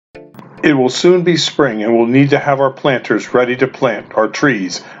It will soon be spring and we'll need to have our planters ready to plant our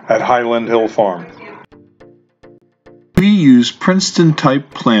trees at Highland Hill Farm. We use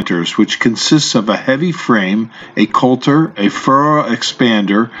Princeton-type planters, which consists of a heavy frame, a coulter, a furrow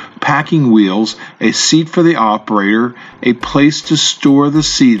expander, packing wheels, a seat for the operator, a place to store the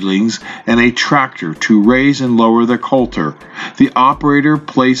seedlings, and a tractor to raise and lower the coulter. The operator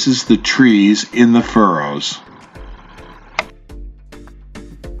places the trees in the furrows.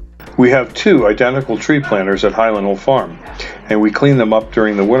 We have 2 identical tree planters at Highland Hill Farm, and we clean them up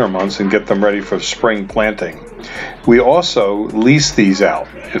during the winter months and get them ready for spring planting. We also lease these out.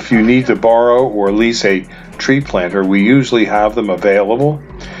 If you need to borrow or lease a tree planter, we usually have them available,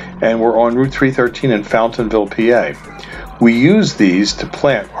 and we're on Route 313 in Fountainville, PA. We use these to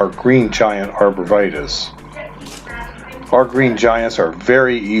plant our green giant arborvitaes. Our green giants are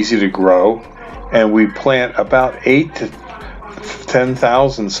very easy to grow, and we plant about 8 to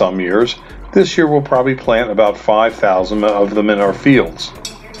 10,000 some years. This year we'll probably plant about 5,000 of them in our fields.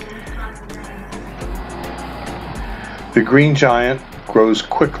 The green giant grows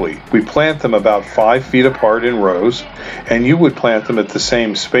quickly. We plant them about 5 feet apart in rows, and you would plant them at the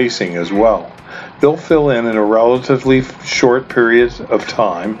same spacing as well. They'll fill in a relatively short period of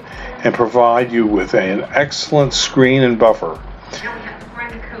time and provide you with an excellent screen and buffer.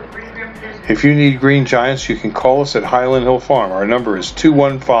 If you need green giants, you can call us at Highland Hill Farm. Our number is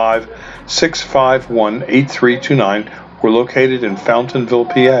 215-651-8329. We're located in Fountainville,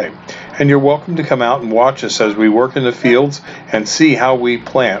 PA. And you're welcome to come out and watch us as we work in the fields and see how we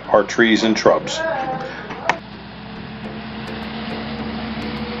plant our trees and shrubs.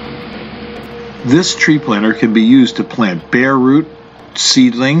 This tree planter can be used to plant bare root,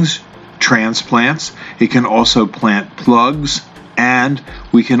 seedlings, transplants. It can also plant plugs, and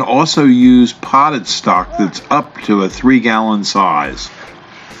we can also use potted stock that's up to a 3-gallon size.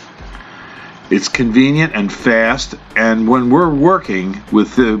 It's convenient and fast, and when we're working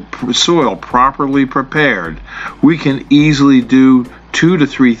with the soil properly prepared, we can easily do 2,000 to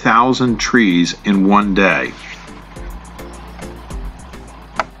 3,000 trees in one day.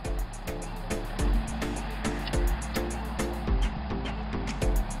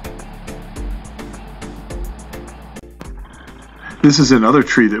 This is another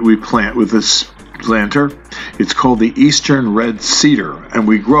tree that we plant with this planter. It's called the Eastern Red Cedar, and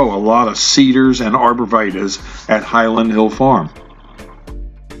we grow a lot of cedars and arborvitaes at Highland Hill Farm.